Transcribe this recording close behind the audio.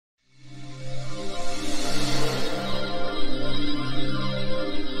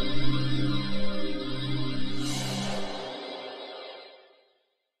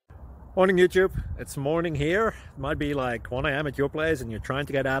Morning YouTube, it's morning here. It might be like 1 a.m. at your place and you're trying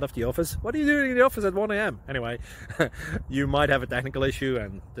to get out of the office. What are you doing in the office at 1 a.m? Anyway, you might have a technical issue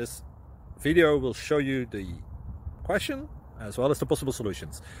and this video will show you the question as well as the possible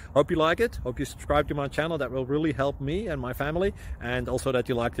solutions. Hope you like it, hope you subscribe to my channel. That will really help me and my family, and also that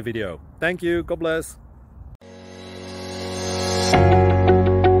you like the video. Thank you, God bless.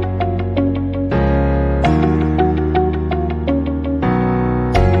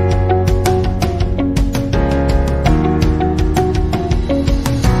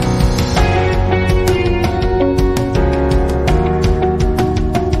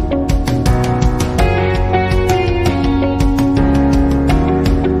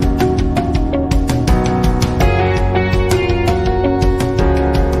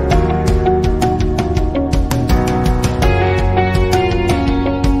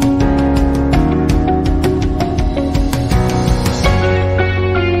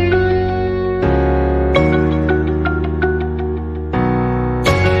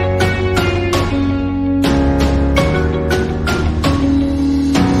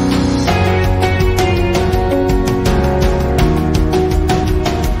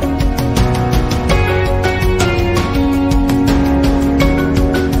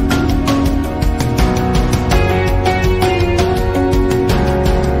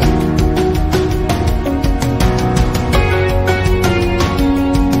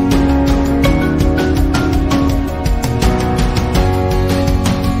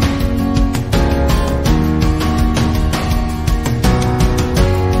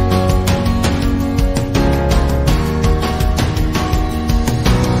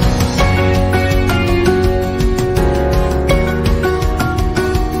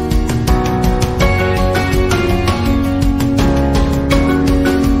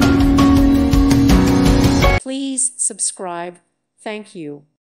 Please subscribe. Thank you.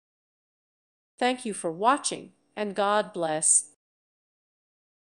 Thank you for watching, and God bless.